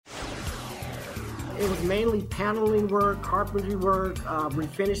It was mainly paneling work, carpentry work,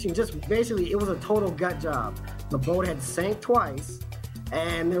 refinishing. Just basically, it was a total gut job. The boat had sank twice,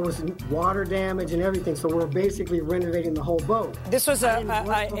 and there was water damage and everything. So we're basically renovating the whole boat. This was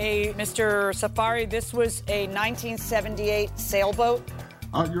Mr. Safari, this was a 1978 sailboat?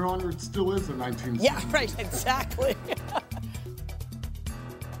 Your Honor, it still is a 1978. Yeah, right, exactly.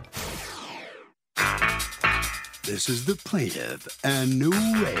 This is the plaintiff, Anu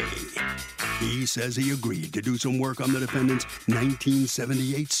Ray. He says he agreed to do some work on the defendant's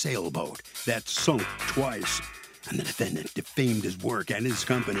 1978 sailboat that sunk twice. And the defendant defamed his work and his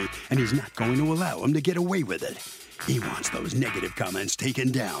company, and he's not going to allow him to get away with it. He wants those negative comments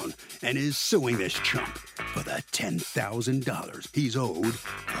taken down and is suing this chump for the $10,000 he's owed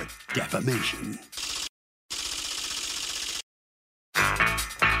for defamation.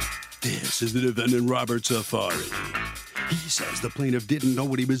 This is the defendant, Robert Safari. He says the plaintiff didn't know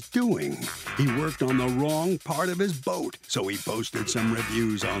what he was doing. He worked on the wrong part of his boat, so he posted some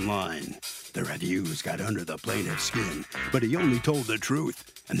reviews online. The reviews got under the plaintiff's skin, but he only told the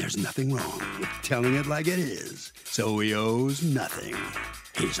truth, and there's nothing wrong with telling it like it is, so he owes nothing.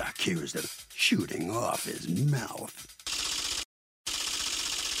 He's accused of shooting off his mouth.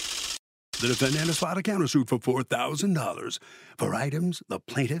 The defendant has filed a countersuit for $4,000 for items the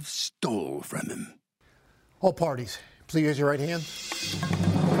plaintiff stole from him. All parties, please raise your right hand.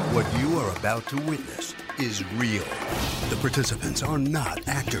 What you are about to witness is real. The participants are not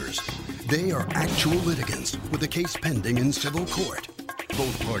actors. They are actual litigants with a case pending in civil court.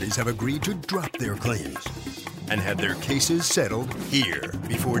 Both parties have agreed to drop their claims and have their cases settled here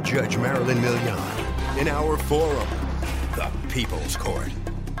before Judge Marilyn Milian in our forum, the People's Court.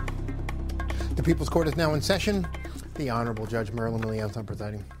 The People's Court is now in session. The Honorable Judge Marilyn Milian is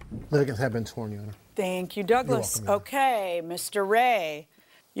presiding. Litigants have been sworn, Your Honor. Thank you, Douglas. You're welcome, okay, Mr. Ray,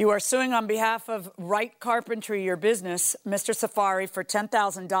 you are suing on behalf of Wright Carpentry, your business, Mr. Safari, for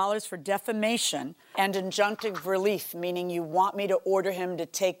 $10,000 for defamation and injunctive relief, meaning you want me to order him to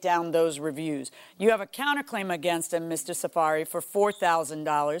take down those reviews. You have a counterclaim against him, Mr. Safari, for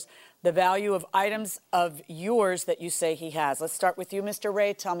 $4,000, the value of items of yours that you say he has. Let's start with you, Mr.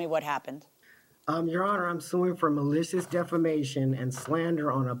 Ray. Tell me what happened. Your Honor, I'm suing for malicious defamation and slander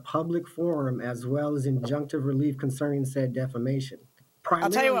on a public forum, as well as injunctive relief concerning said defamation. I'll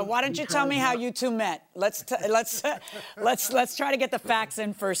tell you what. Why don't you tell me how you two met? Let's try to get the facts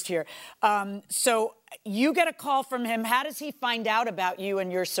in first here. So you get a call from him. How does he find out about you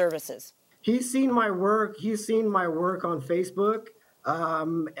and your services? He's seen my work. He's seen my work on Facebook.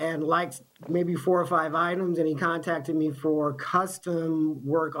 And liked maybe 4 or 5 items, and he contacted me for custom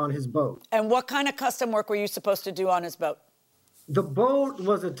work on his boat. And what kind of custom work were you supposed to do on his boat? The boat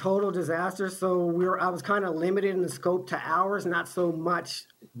was a total disaster, so I was kind of limited in the scope to hours, not so much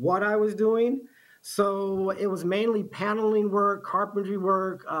what I was doing. So it was mainly paneling work, carpentry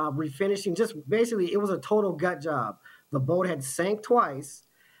work, refinishing. Just basically, it was a total gut job. The boat had sank twice,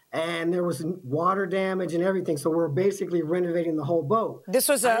 and there was water damage and everything. So we're basically renovating the whole boat. This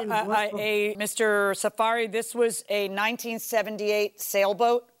was Mr. Safari, this was a 1978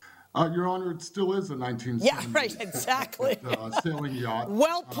 sailboat? Your Honor, it still is a 1978. Yeah, right, exactly. Sailing yacht.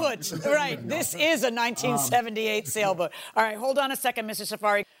 Well put. Right, this is a 1978 sailboat. All right, hold on a second, Mr.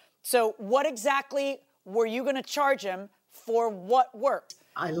 Safari. So what exactly were you going to charge him for what work?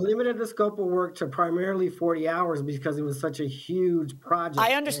 I limited the scope of work to primarily 40 hours because it was such a huge project.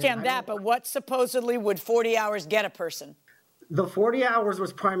 I understand that, but what supposedly would 40 hours get a person? The 40 hours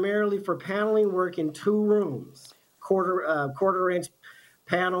was primarily for paneling work in 2 rooms, quarter-inch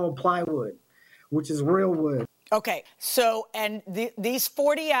panel plywood, which is real wood. Okay, so, and these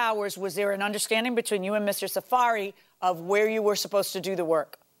 40 hours, was there an understanding between you and Mr. Safari of where you were supposed to do the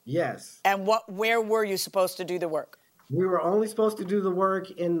work? Yes. And where were you supposed to do the work? We were only supposed to do the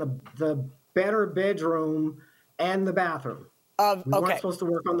work in the better bedroom and the bathroom. We weren't supposed to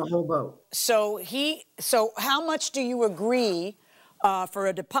work on the whole boat. So how much do you agree for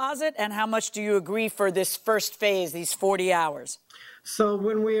a deposit, and how much do you agree for this first phase, these 40 hours? So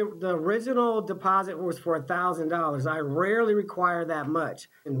the original deposit was for $1,000. I rarely require that much.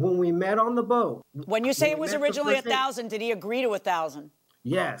 And when we met on the boat. When you say it was originally $1,000, did he agree to $1,000?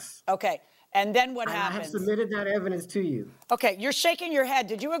 Yes. Okay. And then what happens? I have submitted that evidence to you. Okay, you're shaking your head.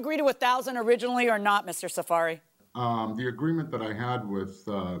 Did you agree to $1,000 originally or not, Mr. Safari? The agreement that I had with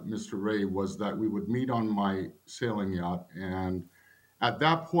Mr. Ray was that we would meet on my sailing yacht, and at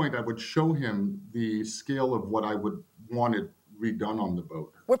that point I would show him the scale of what I would want it redone on the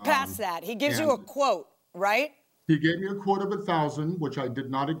boat. We're past that. He gives you a quote, right? He gave me a quote of $1,000, which I did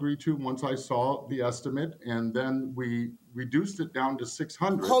not agree to once I saw the estimate, and then we reduced it down to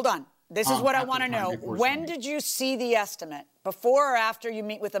 $600. Hold on. This is what I at the want to time know. before When signing. did you see the estimate? Before or after you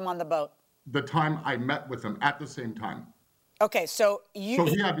meet with him on the boat? The time I met with him at the same time. Okay, so So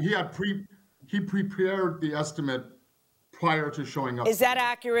he prepared the estimate prior to showing up. is that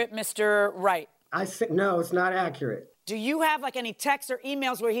accurate, Mr. Wright? I said, no, it's not accurate. Do you have like any texts or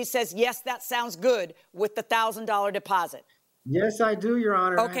emails where he says, yes, that sounds good with the $1,000 deposit? Yes, I do, Your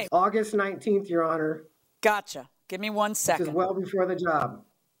Honor. Okay. August 19th, Your Honor, Gotcha. Give me 1 which is second. well before the job.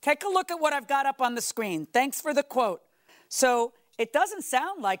 Take a look at what I've got up on the screen. Thanks for the quote. So it doesn't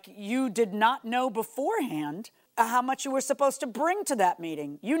sound like you did not know beforehand how much you were supposed to bring to that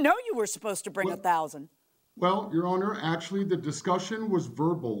meeting. You know you were supposed to bring 1,000. Well, Your Honor, actually, the discussion was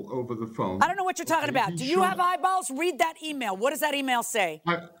verbal over the phone. I don't know what you're talking about. Do you have eyeballs? Read that email. What does that email say?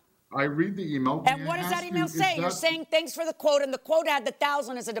 I read the email. And what does that email say? You're saying thanks for the quote, and the quote had the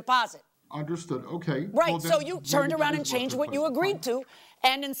 1,000 as a deposit. Understood. Okay. Right. Well, So then you maybe turned that around is and changed what you took place. agreed to,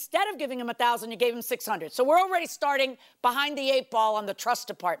 and instead of giving him 1,000, you gave him 600. So we're already starting behind the 8 ball on the trust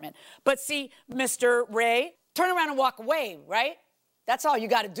department. But see, Mr. Ray, turn around and walk away, right? That's all you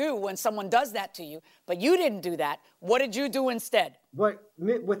got to do when someone does that to you. But you didn't do that. What did you do instead?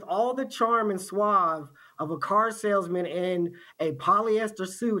 With all the charm and suave of a car salesman in a polyester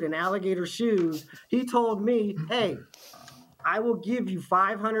suit and alligator shoes, he told me, hey, I will give you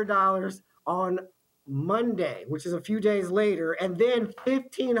 $500 on Monday, which is a few days later, and then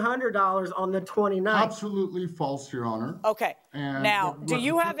 $1,500 on the 29th. Absolutely false, Your Honor. Okay. And Now, what- do what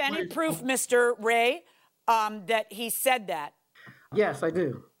you took have any place- proof, Mr. Ray, that he said that? Yes, I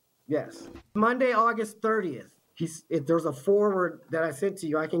do. Yes. Monday, August 30th. If there's a forward that I sent to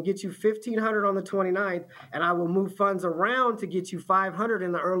you, I can get you $1,500 on the 29th, and I will move funds around to get you $500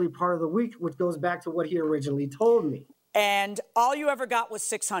 in the early part of the week, which goes back to what he originally told me. And all you ever got was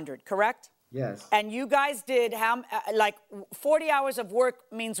 600, correct? Yes. And you guys did like 40 hours of work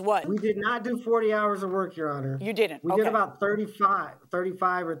means what? We did not do 40 hours of work, Your Honor. You didn't? We Okay. did about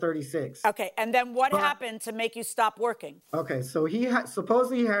 35 or 36. Okay, and then what But- happened to make you stop working? Okay, so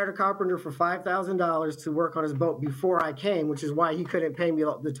supposedly he hired a carpenter for $5,000 to work on his boat before I came, which is why he couldn't pay me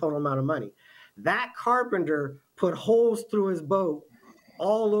the total amount of money. That carpenter put holes through his boat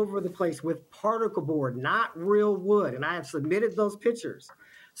all over the place with particle board, not real wood, and I have submitted those pictures.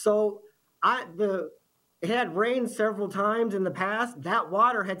 So it had rained several times in the past. That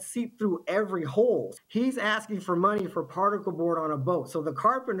water had seeped through every hole. He's asking for money for particle board on a boat. So the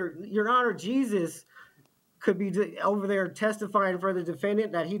carpenter, Your Honor, Jesus could be over there testifying for the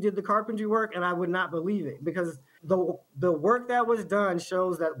defendant that he did the carpentry work, and I would not believe it because the work that was done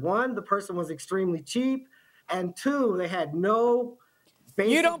shows that, one, the person was extremely cheap, and two, they had no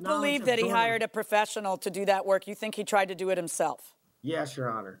basic You don't knowledge believe of that he doing hired it. a professional to do that work. You think he tried to do it himself. Yes, Your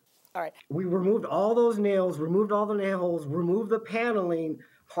Honor. All right. We removed all those nails, removed all the nail holes, removed the paneling,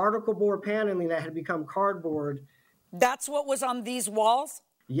 particle board paneling that had become cardboard. That's what was on these walls?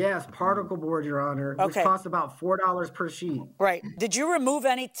 Yes, particle board, Your Honor, which Okay. costs about $4 per sheet. Right. Did you remove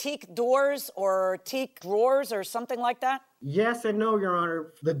any teak doors or teak drawers or something like that? Yes and no, Your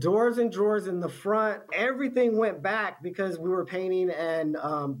Honor. The doors and drawers in the front, everything went back because we were painting and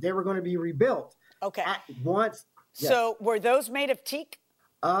they were going to be rebuilt. Okay. At once. Yes. So were those made of teak?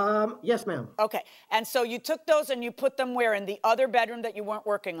 Yes, ma'am. Okay. And so you took those and you put them where? In the other bedroom that you weren't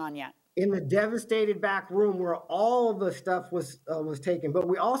working on yet? In the devastated back room where all the stuff was taken. But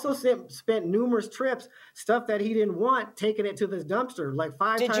we also spent numerous trips, stuff that he didn't want, taking it to this dumpster like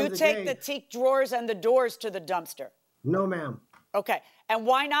 5 Did times a you day. take the teak drawers and the doors to the dumpster? No, ma'am. Okay. And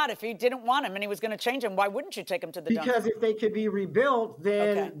why not? If he didn't want them and he was going to change them, why wouldn't you take them to the Because dumpster? if they could be rebuilt,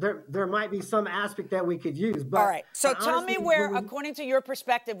 then Okay. there might be some aspect that we could use. But All right. So but tell me honestly, where, when we- according to your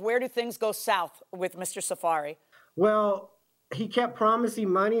perspective, where do things go south with Mr. Safari? Well, he kept promising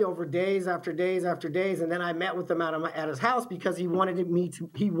money over days after days after days, and then I met with him at his house because he wanted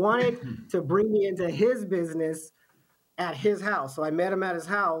to bring me into his business at his house. So I met him at his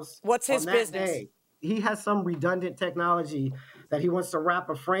house. What's his on that business? day. He has some redundant technology that he wants to wrap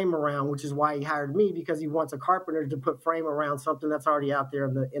a frame around, which is why he hired me, because he wants a carpenter to put frame around something that's already out there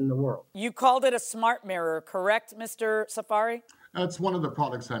in the world. You called it a smart mirror, correct, Mr. Safari? That's one of the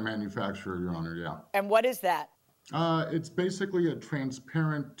products I manufacture, Your Honor, yeah. And what is that? It's basically a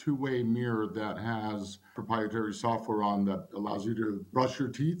transparent two-way mirror that has proprietary software on that allows you to brush your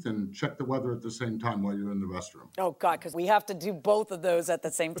teeth and check the weather at the same time while you're in the restroom. Oh, God, because we have to do both of those at the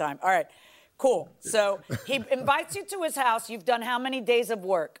same time. All right, cool. So he invites you to his house. You've done how many days of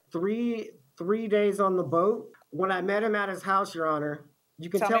work? Three days on the boat. When I met him at his house, Your Honor, you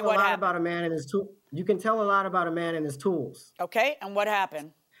can Tell tell me a what lot happened. about a man and his tool. You can tell a lot about a man and his tools. Okay, and what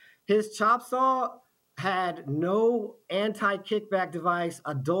happened? His chop saw had no anti-kickback device,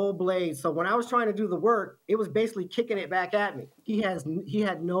 a dull blade. So when I was trying to do the work, it was basically kicking it back at me. He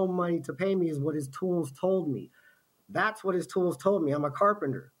had no money to pay me is what his tools told me. That's what his tools told me. I'm a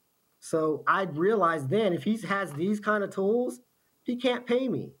carpenter. So I realized then if he has these kind of tools, he can't pay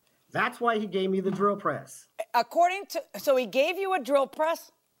me. That's why he gave me the drill press. So he gave you a drill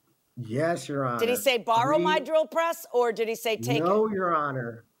press? Yes, Your Honor. Did he say borrow my drill press, or did he say take it? No, Your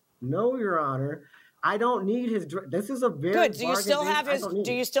Honor. No, Your Honor. I don't need his drill. This is a very good. Do you still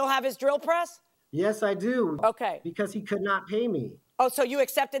have his drill press? Yes, I do. Okay. Because he could not pay me. Oh, so you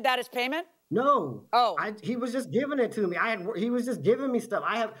accepted that as payment? No. Oh. He was just giving it to me. He was just giving me stuff.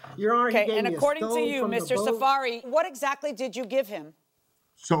 Your Honor, okay. He gave and me according a stove to you, from Mr. Safari, what exactly did you give him?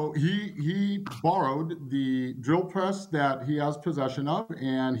 So he borrowed the drill press that he has possession of,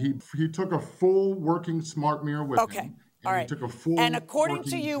 and he took a full working smart mirror with him. Okay. All right. He took a full and according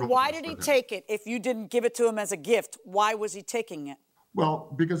to you, why did he take it? If you didn't give it to him as a gift, why was he taking it?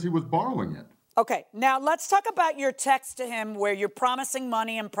 Well, because he was borrowing it. Okay. Now let's talk about your text to him where you're promising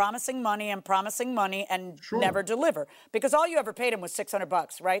money and promising money and promising money and never deliver. Because all you ever paid him was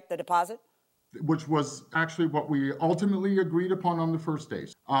 $600, right? The deposit? Which was actually what we ultimately agreed upon on the first day.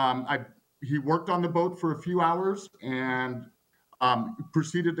 He worked on the boat for a few hours and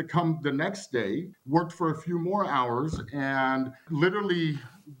proceeded to come the next day, worked for a few more hours, and literally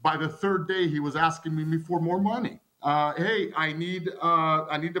by the third day, he was asking me for more money. Hey, I need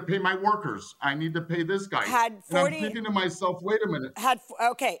to pay my workers. I need to pay this guy. And I'm thinking to myself, wait a minute.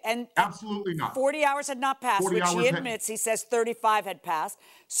 And absolutely not. 40 hours had not passed, which he admits. He says 35 had passed.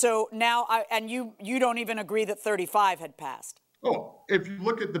 So now, you don't even agree that 35 had passed. Oh, if you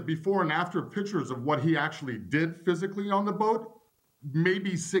look at the before and after pictures of what he actually did physically on the boat,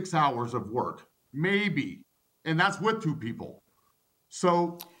 maybe 6 hours of work, maybe, and that's with two people.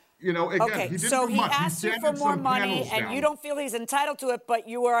 So. Again, he didn't do much. He asked you for more money, and you don't feel he's entitled to it, but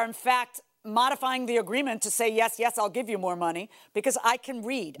you are, in fact, modifying the agreement to say, yes, I'll give you more money, because I can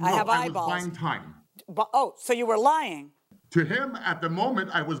read. No, I have eyeballs. I was buying time. So you were lying. To him, at the moment,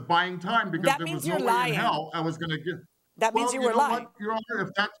 I was buying time because there was no way in hell I was going to give. That means you were lying. What, Your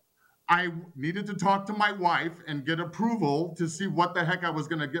Honor, I needed to talk to my wife and get approval to see what the heck I was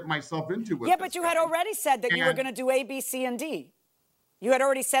going to get myself into with but you had already said that you were going to do A, B, C, and D. You had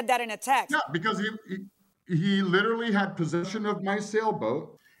already said that in a text. Yeah, because he literally had possession of my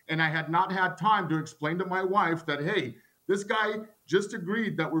sailboat, and I had not had time to explain to my wife that, hey, this guy just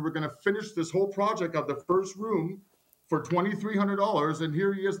agreed that we were going to finish this whole project of the first room for $2,300, and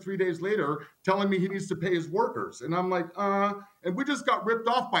here he is 3 days later telling me he needs to pay his workers. And I'm like, and we just got ripped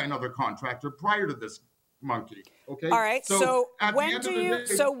off by another contractor prior to this monkey. Okay. All right. So when do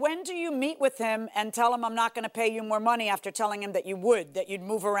you meet with him and tell him I'm not going to pay you more money after telling him that you'd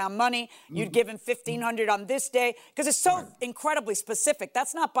move around money, you'd give him $1,500 on this day? Because it's so incredibly specific.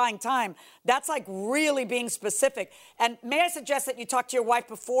 That's not buying time. That's like really being specific. And may I suggest that you talk to your wife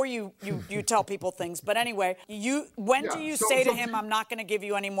before you tell people things? But anyway, when do you say to him, I'm not going to give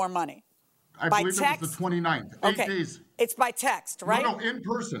you any more money? I believe it was the 29th. 8 days. It's by text, right? No, in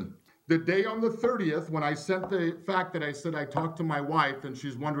person. The day on the 30th, when I sent the fact that I said I talked to my wife and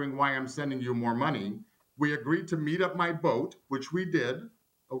she's wondering why I'm sending you more money, we agreed to meet up my boat, which we did,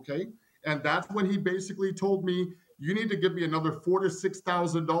 okay? And that's when he basically told me, you need to give me another $4,000 to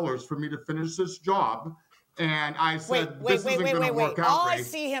 $6,000 for me to finish this job. And I said, this isn't going to work out, All Ray. I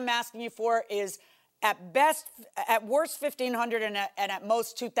see him asking you for is at worst $1,500 and at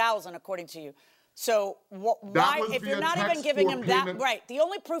most $2,000, according to you. So why, if you're not even giving him that, right? The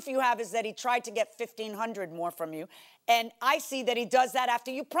only proof you have is that he tried to get $1,500 more from you, and I see that he does that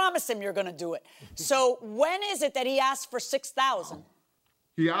after you promise him you're going to do it. So when is it that he asked for $6,000?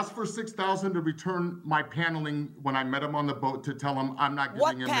 He asked for $6,000 to return my paneling when I met him on the boat to tell him I'm not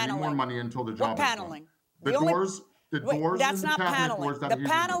giving him any more money until the job is done. What paneling? The doors. That's not paneling. The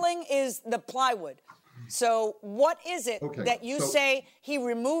paneling is the plywood. So what is it that you say he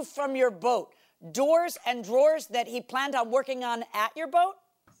removed from your boat? Doors and drawers that he planned on working on at your boat?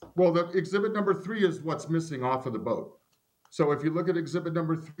 Well, the exhibit number 3 is what's missing off of the boat. So if you look at exhibit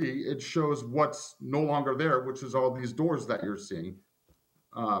number 3, it shows what's no longer there, which is all these doors that you're seeing,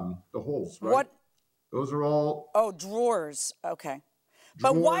 the holes, right? What? Those are all. Oh, drawers. Okay.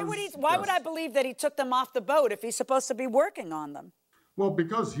 But why would I believe that he took them off the boat if he's supposed to be working on them? Well,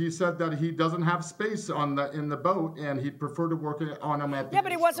 because he said that he doesn't have space in the boat, and he'd prefer to work on them at the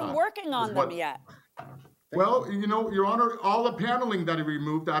but he wasn't working on them yet. Well, Your Honor, all the paneling that he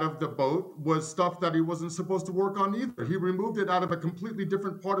removed out of the boat was stuff that he wasn't supposed to work on either. He removed it out of a completely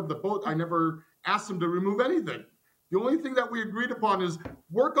different part of the boat. I never asked him to remove anything. The only thing that we agreed upon is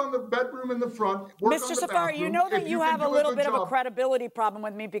work on the bedroom in the front, work Mr. on the Safari, bathroom. you know that If you can have do a little good bit of a job- credibility problem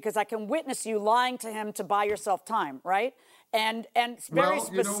with me because I can witness you lying to him to buy yourself time, right? And very Well,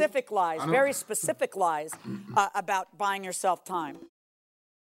 you know, specific lies, I don't- very specific lies about buying yourself time.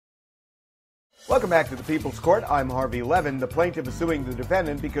 Welcome back to the People's Court. I'm Harvey Levin. The plaintiff is suing the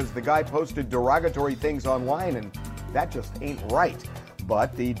defendant because the guy posted derogatory things online, and that just ain't right.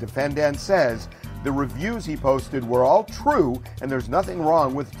 But the defendant says the reviews he posted were all true, and there's nothing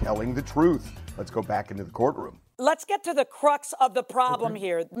wrong with telling the truth. Let's go back into the courtroom. Let's get to the crux of the problem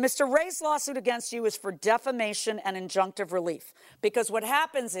here. Mr. Ray's lawsuit against you is for defamation and injunctive relief. Because what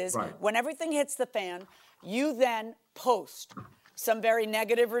happens is when everything hits the fan, you then post some very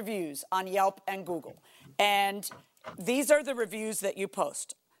negative reviews on Yelp and Google. And these are the reviews that you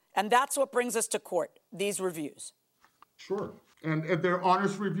post. And that's what brings us to court, these reviews. Sure. And they're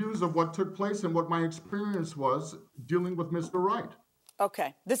honest reviews of what took place and what my experience was dealing with Mr. Wright.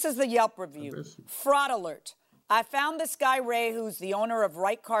 Okay, this is the Yelp review. Fraud alert. I found this guy, Ray, who's the owner of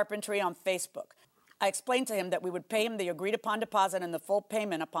Wright Carpentry on Facebook. I explained to him that we would pay him the agreed-upon deposit and the full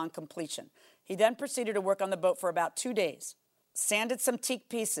payment upon completion. He then proceeded to work on the boat for about 2 days, sanded some teak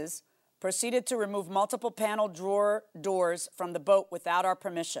pieces, proceeded to remove multiple panel drawer doors from the boat without our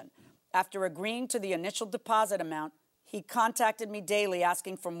permission. After agreeing to the initial deposit amount, he contacted me daily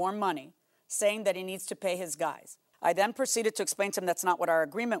asking for more money, saying that he needs to pay his guys. I then proceeded to explain to him that's not what our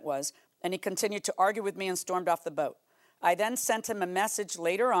agreement was, and he continued to argue with me and stormed off the boat. I then sent him a message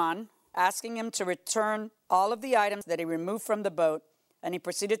later on asking him to return all of the items that he removed from the boat, and he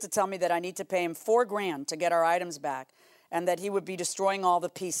proceeded to tell me that I need to pay him $4,000 to get our items back and that he would be destroying all the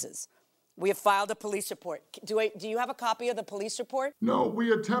pieces. We have filed a police report. Do you have a copy of the police report? No,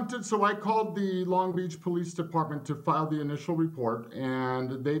 we attempted, so I called the Long Beach Police Department to file the initial report,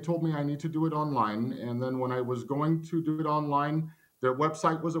 and they told me I need to do it online. And then when I was going to do it online, their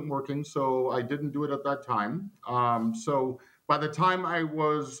website wasn't working, so I didn't do it at that time. So by the time I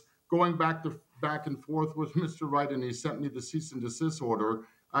was going back and forth with Mr. Wright and he sent me the cease and desist order,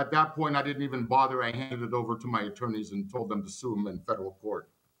 at that point I didn't even bother. I handed it over to my attorneys and told them to sue him in federal court.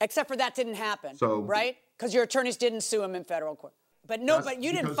 Except for that didn't happen, So, right? Because your attorneys didn't sue him in federal court. But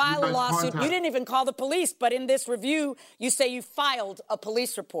you didn't because file you a guys lawsuit. You didn't even call the police. But in this review, you say you filed a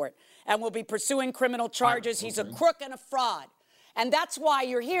police report and will be pursuing criminal charges. He's a crook and a fraud. And that's why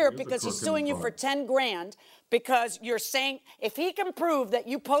you're here, because he's suing you for $10,000, because you're saying if he can prove that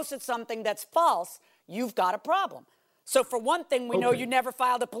you posted something that's false, you've got a problem. So for one thing, we know you never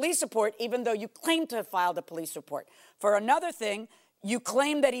filed a police report, even though you claim to have filed a police report. For another thing, you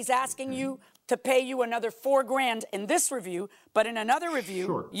claim that he's asking you to pay you another $4,000 in this review, but in another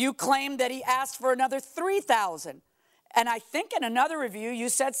review, you claim that he asked for another $3,000. And I think in another review, you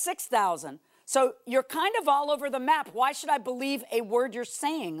said $6,000. So you're kind of all over the map. Why should I believe a word you're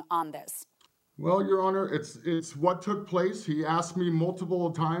saying on this? Well, Your Honor, it's what took place. He asked me multiple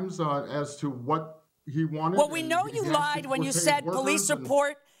times as to what he wanted. Well, we know you lied when you said police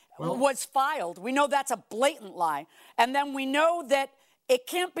report was filed. We know that's a blatant lie. And then we know that it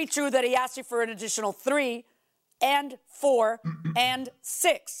can't be true that he asked you for an additional 3 and 4 and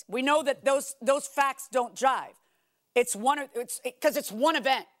 6. We know that those facts don't jive. It's because it's one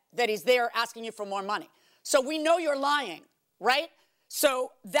event that he's there asking you for more money. So we know you're lying, right?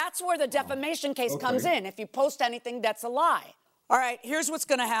 So that's where the defamation case comes in. If you post anything that's a lie. All right, here's what's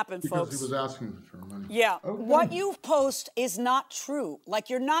going to happen, folks. Because he was asking for money. Yeah. What you post is not true. Like,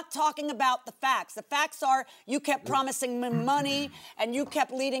 you're not talking about the facts. The facts are you kept promising him money and you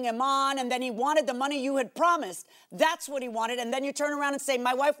kept leading him on, and then he wanted the money you had promised. That's what he wanted. And then you turn around and say,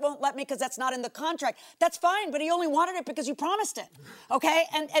 my wife won't let me because that's not in the contract. That's fine, but he only wanted it because you promised it. Okay?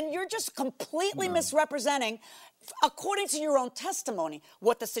 And you're just completely misrepresenting, according to your own testimony,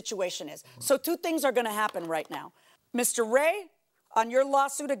 what the situation is. So 2 things are going to happen right now. Mr. Ray, on your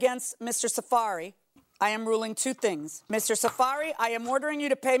lawsuit against Mr. Safari, I am ruling 2 things. Mr. Safari, I am ordering you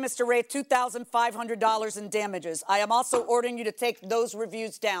to pay Mr. Ray $2,500 in damages. I am also ordering you to take those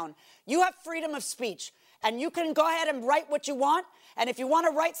reviews down. You have freedom of speech, and you can go ahead and write what you want, and if you want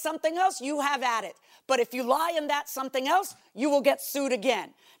to write something else, you have at it. But if you lie in that something else, you will get sued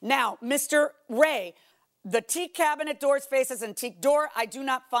again. Now, Mr. Ray, the teak cabinet doors, faces, and teak door, I do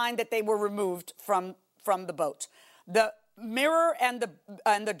not find that they were removed from the boat. The mirror and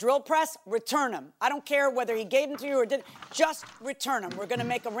the drill press, return them. I don't care whether he gave them to you or didn't. Just return them. We're going to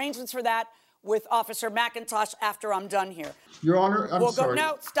make arrangements for that with Officer McIntosh after I'm done here. Your Honor, I'm sorry.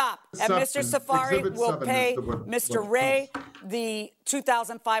 No, stop. And Mr. Safari will pay Mr. Ray the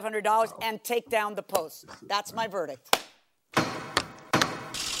 $2,500 and take down the post. That's my verdict.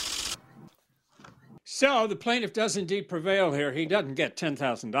 So the plaintiff does indeed prevail here. He doesn't get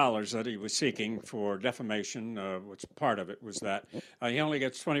 $10,000 that he was seeking for defamation, which part of it was that. He only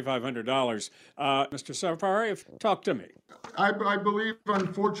gets $2,500. Mr. Safari, talk to me. I believe,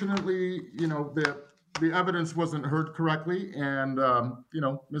 unfortunately, the evidence wasn't heard correctly, and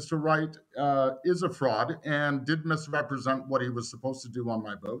Mr. Wright is a fraud and did misrepresent what he was supposed to do on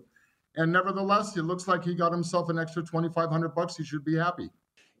my vote. And nevertheless, it looks like he got himself an extra $2,500. He should be happy.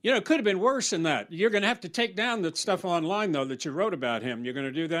 It could have been worse than that. You're going to have to take down that stuff online, though, that you wrote about him. You're going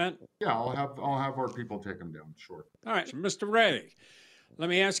to do that? Yeah, I'll have our people take him down. Sure. All right, Mr. Ray, let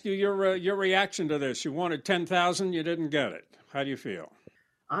me ask you your reaction to this. You wanted $10,000, you didn't get it. How do you feel?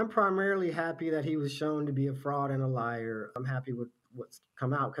 I'm primarily happy that he was shown to be a fraud and a liar. I'm happy with what's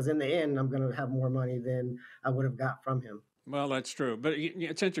come out because in the end, I'm going to have more money than I would have got from him. Well, that's true. But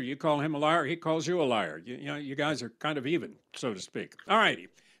it's interesting. You call him a liar, he calls you a liar. You guys are kind of even, so to speak. All righty.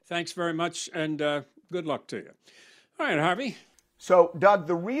 Thanks very much, and good luck to you. All right, Harvey. So, Doug,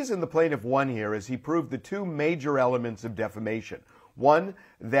 the reason the plaintiff won here is he proved the two major elements of defamation. One,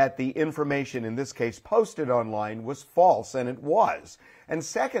 that the information, in this case posted online, was false, and it was. And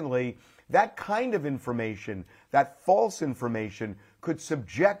secondly, that kind of information, that false information, could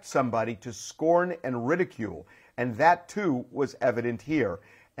subject somebody to scorn and ridicule. And that, too, was evident here.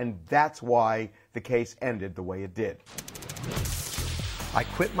 And that's why the case ended the way it did. I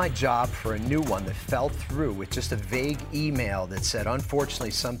quit my job for a new one that fell through with just a vague email that said,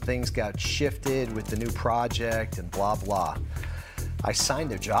 unfortunately, some things got shifted with the new project and blah, blah. I signed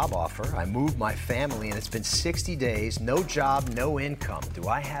their job offer. I moved my family, and it's been 60 days, no job, no income. Do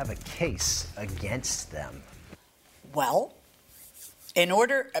I have a case against them? Well,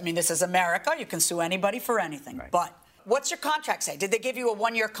 this is America. You can sue anybody for anything. Right. But what's your contract say? Did they give you a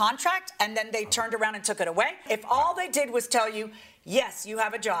one-year contract and then they turned around and took it away? If all they did was tell you, yes, you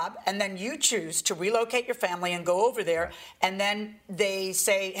have a job, and then you choose to relocate your family and go over there, and then they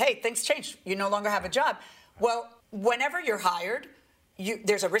say, hey, things changed. You no longer have a job. Well, whenever you're hired,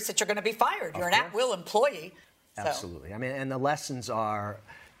 there's a risk that you're going to be fired. You're an at-will employee. Absolutely. So. And the lessons are,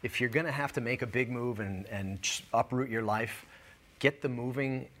 if you're going to have to make a big move and uproot your life, get the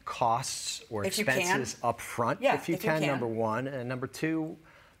moving costs or expenses up front if you can, number one. And number two,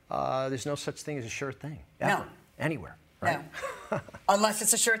 there's no such thing as a sure thing, ever, anywhere. Right? No. Unless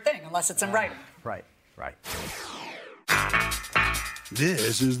it's a sure thing, unless it's in writing. Right.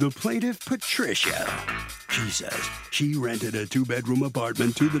 This is the plaintiff, Patricia. She says she rented a 2-bedroom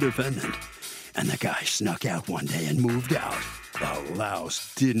apartment to the defendant, and the guy snuck out one day and moved out. The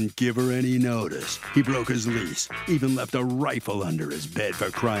louse didn't give her any notice. He broke his lease, even left a rifle under his bed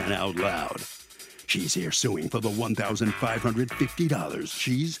for crying out loud. She's here suing for the $1,550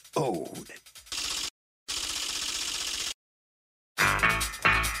 she's owed.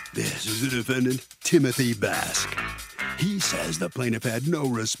 This is the defendant, Timothy Bask. He says the plaintiff had no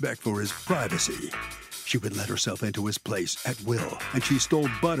respect for his privacy. She would let herself into his place at will, and she stole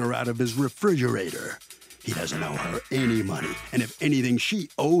butter out of his refrigerator. He doesn't owe her any money, and if anything, she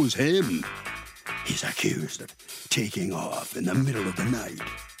owes him. He's accused of taking off in the middle of the night.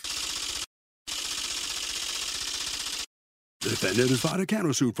 The defendant has filed a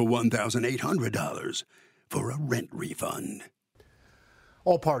countersuit for $1,800 for a rent refund.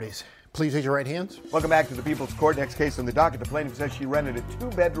 All parties, please raise your right hands. Welcome back to the People's Court. Next case on the docket. The plaintiff says she rented a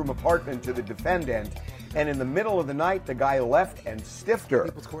 2-bedroom apartment to the defendant, and in the middle of the night, the guy left and stiffed her.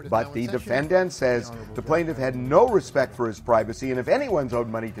 But the defendant says the plaintiff had no respect for his privacy, and if anyone's owed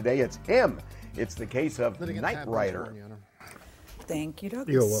money today, it's him. It's the case of Knight Rider. Thank you,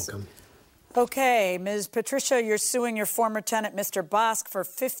 Douglas. You're welcome. Okay, Ms. Patricia, you're suing your former tenant, Mr. Bask, for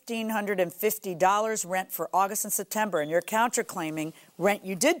 $1,550 rent for August and September, and you're counterclaiming rent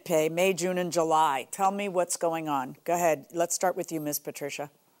you did pay May, June, and July. Tell me what's going on. Go ahead. Let's start with you, Ms. Patricia.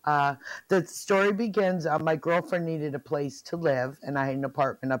 The story begins, my girlfriend needed a place to live, and I had an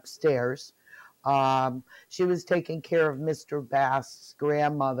apartment upstairs. She was taking care of Mr. Bask's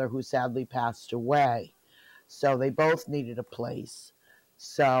grandmother, who sadly passed away. So they both needed a place.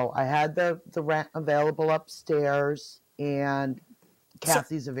 So I had the rent available upstairs, and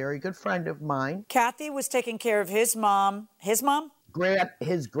Kathy's a very good friend of mine. Kathy was taking care of his mom. His mom?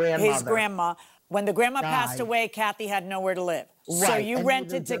 His grandmother. His grandma. When the grandma passed away, Kathy had nowhere to live. Right. So you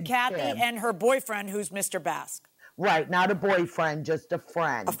rented to Kathy and her boyfriend, who's Mr. Bask. Right, not a boyfriend, just a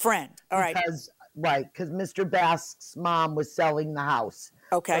friend. A friend, all right. Because Mr. Bask's mom was selling the house.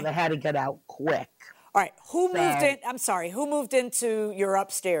 Okay. So they had to get out quick. All right, who moved into your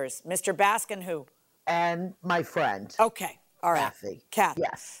upstairs? Mr. Bask and who? And my friend. Okay, all right. Kathy.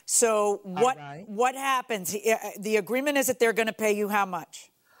 Yes. So what happens? The agreement is that they're going to pay you how much?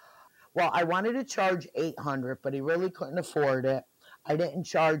 Well, I wanted to charge $800, but he really couldn't afford it. I didn't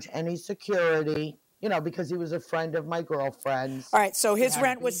charge any security, because he was a friend of my girlfriend's. All right, so his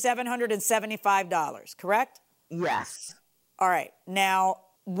rent was $775, correct? Yes. All right. Now,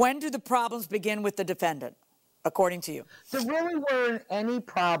 when do the problems begin with the defendant, according to you? There really weren't any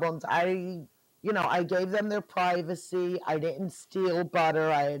problems. I gave them their privacy. I didn't steal butter.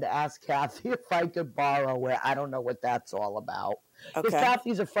 I had asked Kathy if I could borrow it. I don't know what that's all about. Because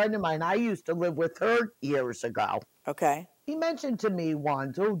Kathy's a friend of mine. I used to live with her years ago. Okay. He mentioned to me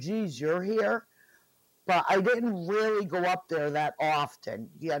once, oh, geez, you're here? But I didn't really go up there that often.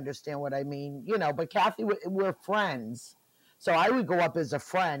 You understand what I mean? But Kathy, we're friends. So I would go up as a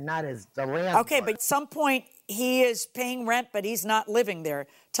friend, not as the landlord. Okay, but at some point he is paying rent, but he's not living there.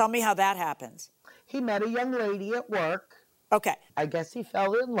 Tell me how that happens. He met a young lady at work. Okay. I guess he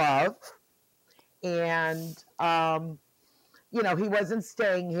fell in love. And, he wasn't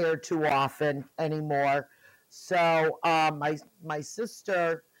staying here too often anymore. So my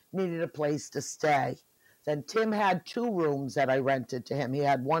sister needed a place to stay. Then Tim had 2 rooms that I rented to him. He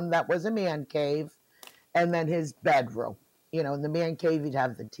had one that was a man cave and then his bedroom. In the man cave, he'd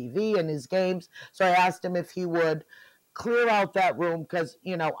have the TV and his games. So I asked him if he would clear out that room because,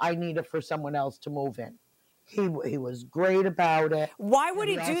 I need it for someone else to move in. He was great about it. Why would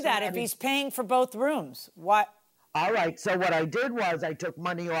he do that if he's paying for both rooms? Why? All right. So what I did was I took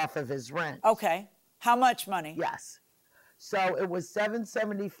money off of his rent. Okay. How much money? Yes. So it was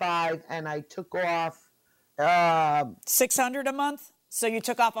 $775, and I took off $600 a month. So you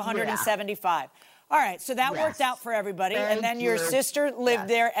took off $175. Yeah. All right. So that worked out for everybody. And then your sister lived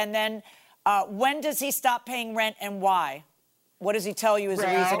there. And then when does he stop paying rent and why? What does he tell you is the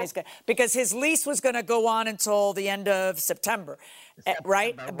reason he's going? Because his lease was going to go on until the end of September,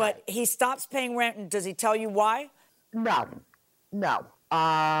 right? But he stops paying rent. And does he tell you why? No.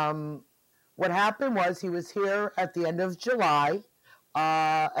 What happened was he was here at the end of July,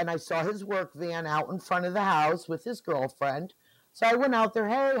 and I saw his work van out in front of the house with his girlfriend. So I went out there,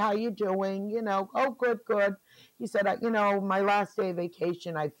 hey, how you doing? Oh, good. He said, my last day of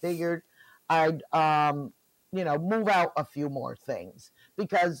vacation, I figured I'd, move out a few more things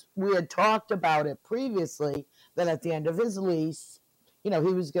because we had talked about it previously that at the end of his lease, he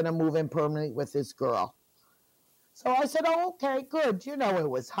was going to move in permanently with his girl. So I said, oh, okay, good. It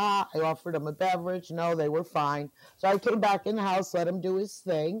was hot. I offered him a beverage. No, they were fine. So I came back in the house, let him do his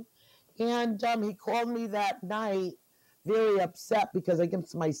thing. And he called me that night very upset because I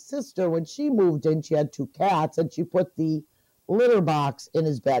guess my sister, when she moved in, she had 2 cats, and she put the litter box in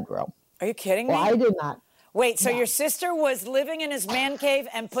his bedroom. Are you kidding me? Well, I did not. Wait, so your sister was living in his man cave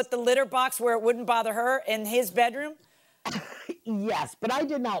and put the litter box where it wouldn't bother her in his bedroom? Yes, but I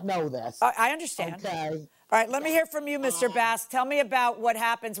did not know this. I understand. Okay. All right, let me hear from you, Mr. Bass. Tell me about what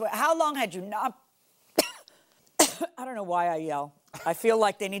happens. How long had you not... I don't know why I yell. I feel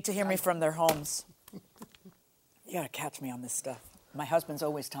like they need to hear me from their homes. You got to catch me on this stuff. My husband's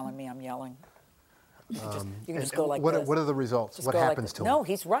always telling me I'm yelling. You can just go like this. What are the results? Just what happens to him? No,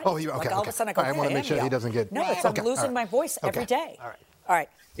 he's right. Oh, okay. Like all of a sudden I go, I want to make sure he doesn't get... No, it's I'm losing my voice every day. All right.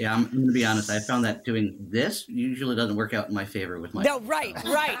 Yeah, I'm going to be honest. I found that doing this usually doesn't work out in my favor with my... No, right.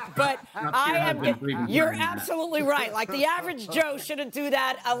 But you're absolutely right. Like the average Joe shouldn't do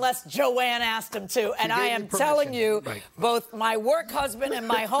that unless Joanne asked him to. And I am telling you, both my work husband and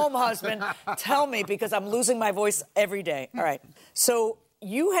my home husband tell me because I'm losing my voice every day. All right. So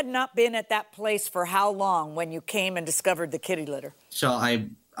you had not been at that place for how long when you came and discovered the kitty litter? So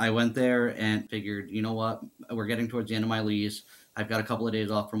I went there and figured, you know what? We're getting towards the end of my lease. I've got a couple of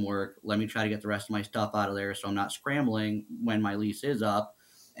days off from work. Let me try to get the rest of my stuff out of there so I'm not scrambling when my lease is up.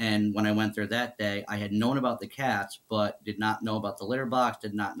 And when I went there that day, I had known about the cats, but did not know about the litter box,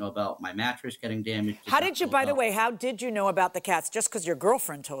 did not know about my mattress getting damaged. How did you know about the cats? Just because your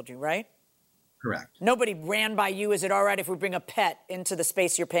girlfriend told you, right? Correct. Nobody ran by you. Is it all right if we bring a pet into the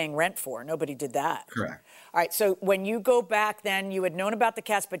space you're paying rent for? Nobody did that. Correct. All right. So when you go back then, you had known about the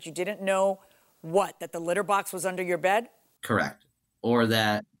cats, but you didn't know what? That the litter box was under your bed? Correct. Or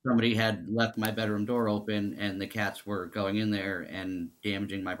that somebody had left my bedroom door open and the cats were going in there and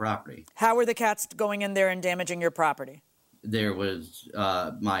damaging my property. How were the cats going in there and damaging your property? There was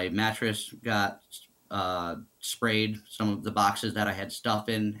my mattress got sprayed. Some of the boxes that I had stuff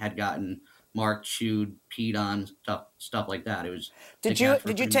in had gotten marked, chewed, peed on, stuff like that. It was. Did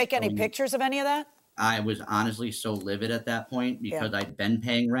you take any pictures of any of that? I was honestly so livid at that point because I'd been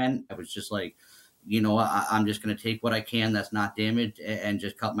paying rent. I was just like, you know, I'm just going to take what I can that's not damaged and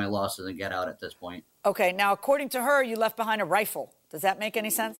just cut my losses and get out at this point. Okay. Now, according to her, you left behind a rifle. Does that make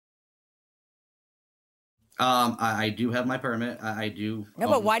any sense? I do have my permit. I do. No,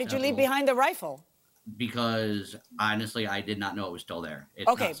 but why did you leave behind the rifle? Because honestly, I did not know it was still there. It's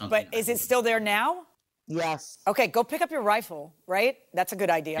okay, but is it still there now? Yes. Okay, go pick up your rifle, right? That's a good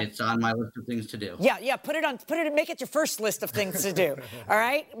idea. It's on my list of things to do. Yeah, make it your first list of things to do, all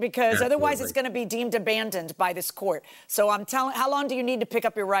right? Because otherwise it's going to be deemed abandoned by this court. So how long do you need to pick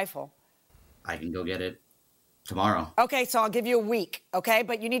up your rifle? I can go get it tomorrow. Okay, so I'll give you a week, okay?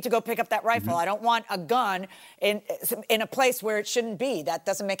 But you need to go pick up that rifle. I don't want a gun in a place where it shouldn't be. That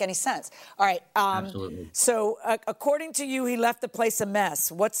doesn't make any sense. All right. Absolutely. So according to you, he left the place a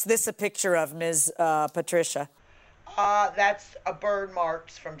mess. What's this a picture of, Ms. Patricia? That's a burn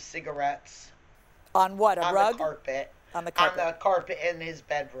marks from cigarettes. On what, a rug? On the carpet. On the carpet. On the carpet in his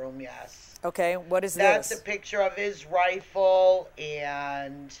bedroom, yes. Okay, what is That's this? That's a picture of his rifle,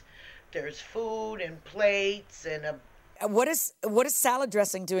 and there's food and plates and a... What is salad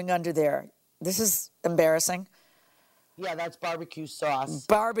dressing doing under there? This is embarrassing. Yeah, that's barbecue sauce.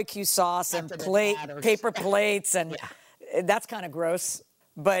 Barbecue sauce and paper plates, and that's kind of gross.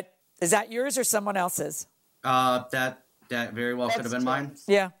 But is that yours or someone else's? That very well could have been mine.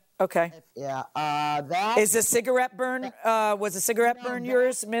 Yeah. Okay. Yeah. That is a cigarette burn. Was a cigarette burn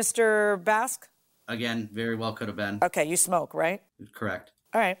yours, Mr. Basque? Again, very well could have been. Okay, you smoke, right? Correct.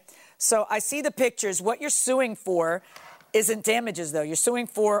 All right. So I see the pictures. What you're suing for isn't damages, though. You're suing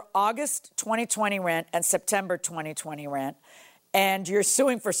for August 2020 rent and September 2020 rent. And you're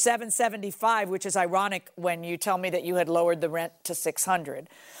suing for $775, which is ironic when you tell me that you had lowered the rent to $600.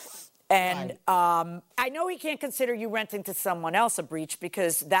 And I know he can't consider you renting to someone else a breach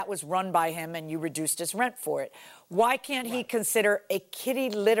because that was run by him and you reduced his rent for it. Why can't he consider a kitty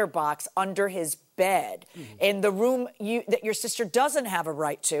litter box under his bed in the room that your sister doesn't have a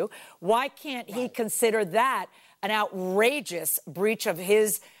right to? Why can't he consider that an outrageous breach of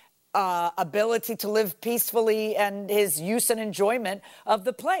his ability to live peacefully and his use and enjoyment of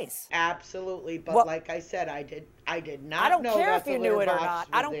the place? Absolutely, but like I said, I did not. I don't know care that if you the knew it litter or box not.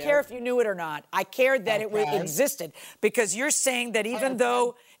 was I don't there. care if you knew it or not. I cared that it existed because you're saying that even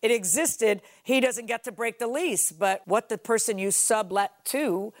though it existed, he doesn't get to break the lease. But what the person you sublet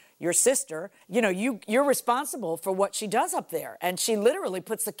to, your sister, you're responsible for what she does up there. And she literally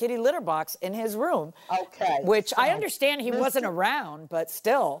puts the kitty litter box in his room. Okay. Which I understand he wasn't around, but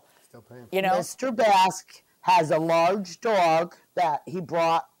still. Mr. Basque has a large dog that he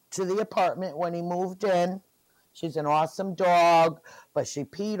brought to the apartment when he moved in. She's an awesome dog, but she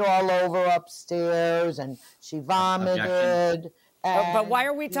peed all over upstairs and she vomited. But why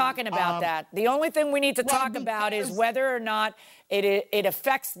are we talking about that? The only thing we need to talk about is whether or not it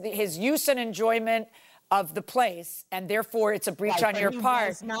affects his use and enjoyment of the place, and therefore it's a breach on your part.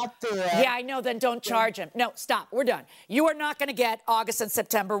 Was not there. Yeah, I know, then don't charge him. No, stop, we're done. You are not going to get August and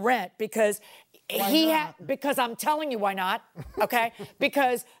September rent because because I'm telling you why not, okay?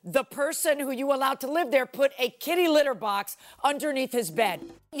 Because the person who you allowed to live there put a kitty litter box underneath his bed.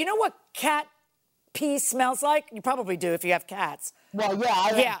 You know what cat pee smells like? You probably do if you have cats. Well, yeah,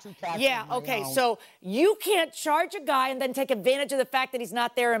 I have 2 cats. Yeah, okay, so you can't charge a guy and then take advantage of the fact that he's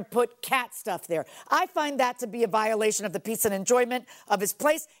not there and put cat stuff there. I find that to be a violation of the peace and enjoyment of his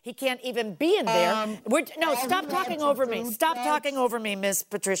place. He can't even be in there. Stop talking over me. Stop talking over me, Miss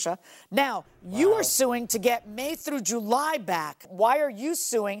Patricia. Now, you are suing to get May through July back. Why are you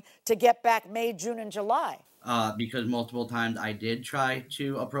suing to get back May, June, and July? Because multiple times I did try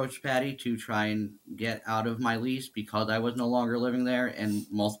to approach Patty to try and get out of my lease because I was no longer living there. And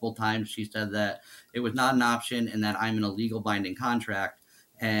multiple times she said that it was not an option and that I'm in a legal binding contract.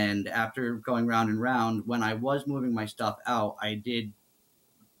 And after going round and round, when I was moving my stuff out, I did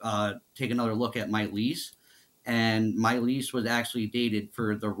take another look at my lease. And my lease was actually dated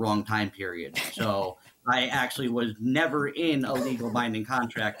for the wrong time period. So I actually was never in a legal binding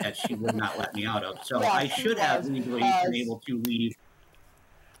contract that she would not let me out of. So I should have legally been able to leave.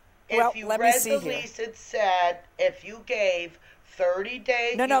 If you read the lease, it said if you gave 30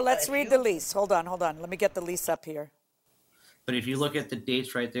 days. No, let's read the lease. Hold on. Let me get the lease up here. But if you look at the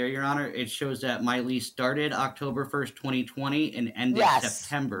dates right there, Your Honor, it shows that my lease started October 1st, 2020 and ended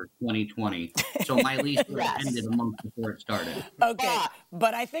September 2020. So my lease ended a month before it started. Okay,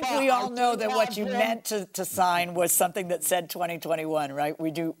 but I think we all know that what you meant to sign was something that said 2021, right?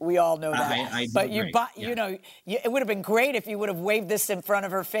 We all know that. I but agree. It would have been great if you would have waved this in front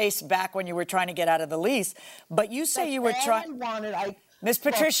of her face back when you were trying to get out of the lease. But you say you were trying. Miss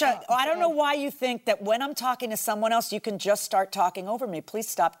Patricia, I don't know why you think that when I'm talking to someone else, you can just start talking over me. Please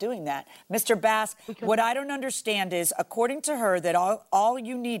stop doing that. Mr. Basque, what I don't understand is, according to her, that all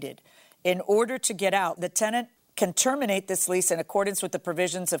you needed in order to get out, the tenant can terminate this lease in accordance with the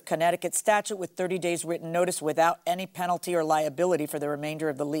provisions of Connecticut statute with 30 days written notice without any penalty or liability for the remainder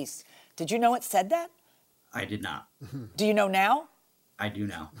of the lease. Did you know it said that? I did not. Do you know now? I do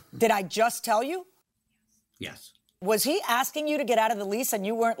now. Did I just tell you? Yes. Was he asking you to get out of the lease and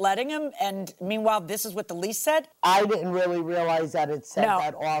you weren't letting him? And meanwhile, this is what the lease said? I didn't really realize that it said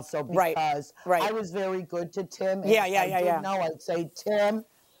that also because Right. I was very good to Tim. Yeah. No, I'd say, Tim.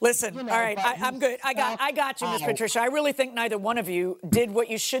 Listen, You know, all right, but I'm good. I got you, Miss Patricia. I really think neither one of you did what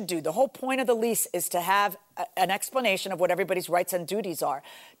you should do. The whole point of the lease is to have an explanation of what everybody's rights and duties are.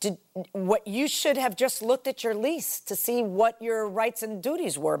 What you should have just looked at your lease to see what your rights and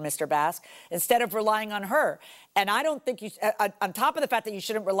duties were, Mr. Bask, instead of relying on her. And I don't think you, on top of the fact that you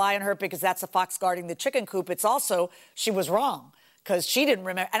shouldn't rely on her because that's a fox guarding the chicken coop, it's also she was wrong because she didn't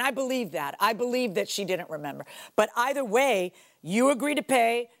remember. And I believe that. I believe that she didn't remember. But either way, you agreed to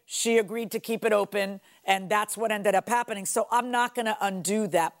pay, she agreed to keep it open, and that's what ended up happening. So I'm not going to undo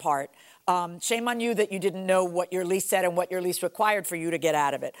that part. Shame on you that you didn't know what your lease said and what your lease required for you to get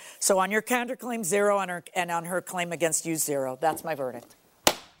out of it. So on your counterclaim, 0, and on her claim against you, 0. That's my verdict.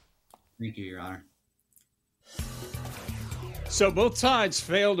 Thank you, Your Honor. So both sides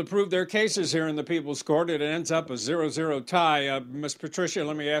failed to prove their cases here in the People's Court. It ends up a 0-0 tie. Ms. Patricia,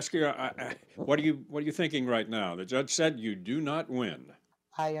 let me ask you, what are you thinking right now? The judge said you do not win.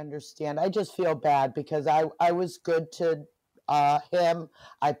 I understand. I just feel bad because I was good to him.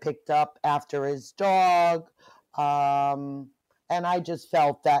 I picked up after his dog. And I just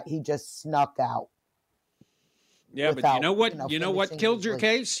felt that he just snuck out. Yeah, but you know what? You know what killed your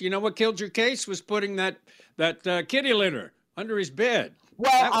case? You know what killed your case was putting that kitty litter under his bed.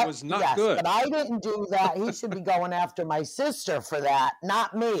 Well, that was not good. But I didn't do that. He should be going after my sister for that,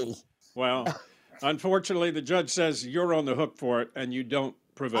 not me. Well, unfortunately, the judge says you're on the hook for it, and you don't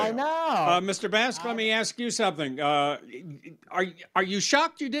prevail. I know. Mr. Bask, let me ask you something. Are you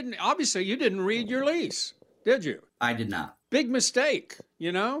shocked you didn't? Obviously, you didn't read your lease, did you? I did not. Big mistake,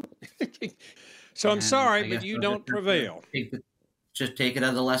 you know? So I'm sorry, but you don't prevail. Just take it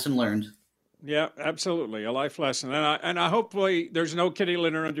as a lesson learned. Yeah, absolutely. A life lesson. And I hopefully there's no kitty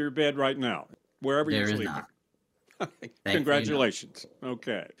litter under your bed right now, wherever you're sleeping. Not. Congratulations.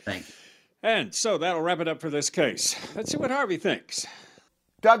 Okay. Thank you. And so that'll wrap it up for this case. Let's see what Harvey thinks.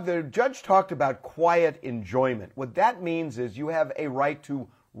 Doug, the judge talked about quiet enjoyment. What that means is you have a right to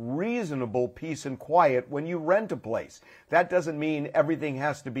reasonable peace and quiet when you rent a place. That doesn't mean everything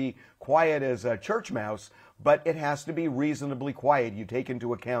has to be quiet as a church mouse, but it has to be reasonably quiet. You take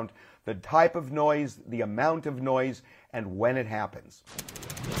into account the type of noise, the amount of noise, and when it happens.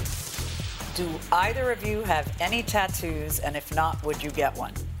 Do either of you have any tattoos? And if not, would you get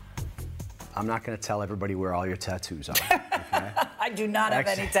one? I'm not going to tell everybody where all your tattoos are. Okay? I do not have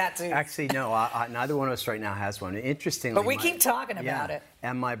any tattoos. Actually, no. Neither one of us right now has one. Interestingly, but we keep talking about it.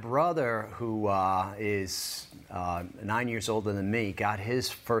 And my brother, who is 9 years older than me, got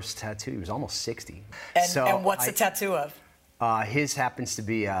his first tattoo. He was almost 60. And what's the tattoo of? His happens to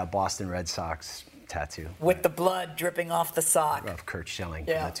be a Boston Red Sox tattoo. With the blood dripping off the sock. Of Kurt Schilling,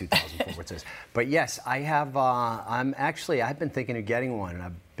 2004. But yes, I have. I've been thinking of getting one, and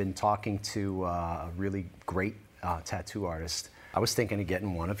I've been talking to a really great tattoo artist. I was thinking of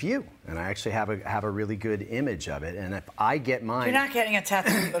getting one of you, and I actually have a really good image of it. And if I get mine, you're not getting a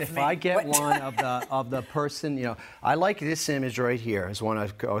tattoo of me. If I get one of the person, you know, I like this image right here. Is one I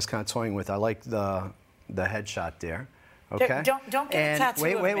was kind of toying with. I like the headshot there. Okay. Don't get a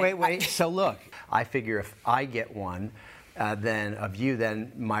tattoo of me. Wait. So look, I figure if I get one, then of you,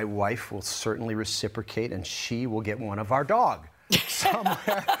 then my wife will certainly reciprocate, and she will get one of our dog.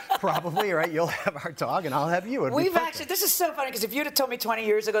 Somewhere, probably, right? You'll have our dog, and I'll have you. We've actually, this is so funny, because if you'd have told me 20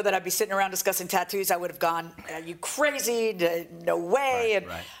 years ago that I'd be sitting around discussing tattoos, I would have gone, are you crazy? No way.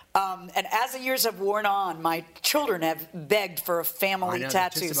 Right. And as the years have worn on, my children have begged for a family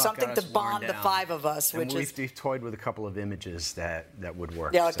tattoo, something to bond the 5 of us. And we've toyed with a couple of images that would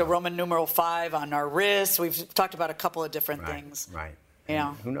work. Yeah, like the Roman numeral 5 on our wrists. We've talked about a couple of different things. Right.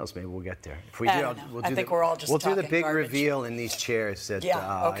 Yeah. Who knows? Maybe we'll get there. If we do, I think we're all just we'll do the big garbage. reveal in these chairs that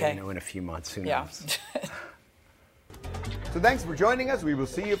in a few months. Who knows? So thanks for joining us. We will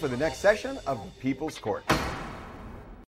see you for the next session of the People's Court.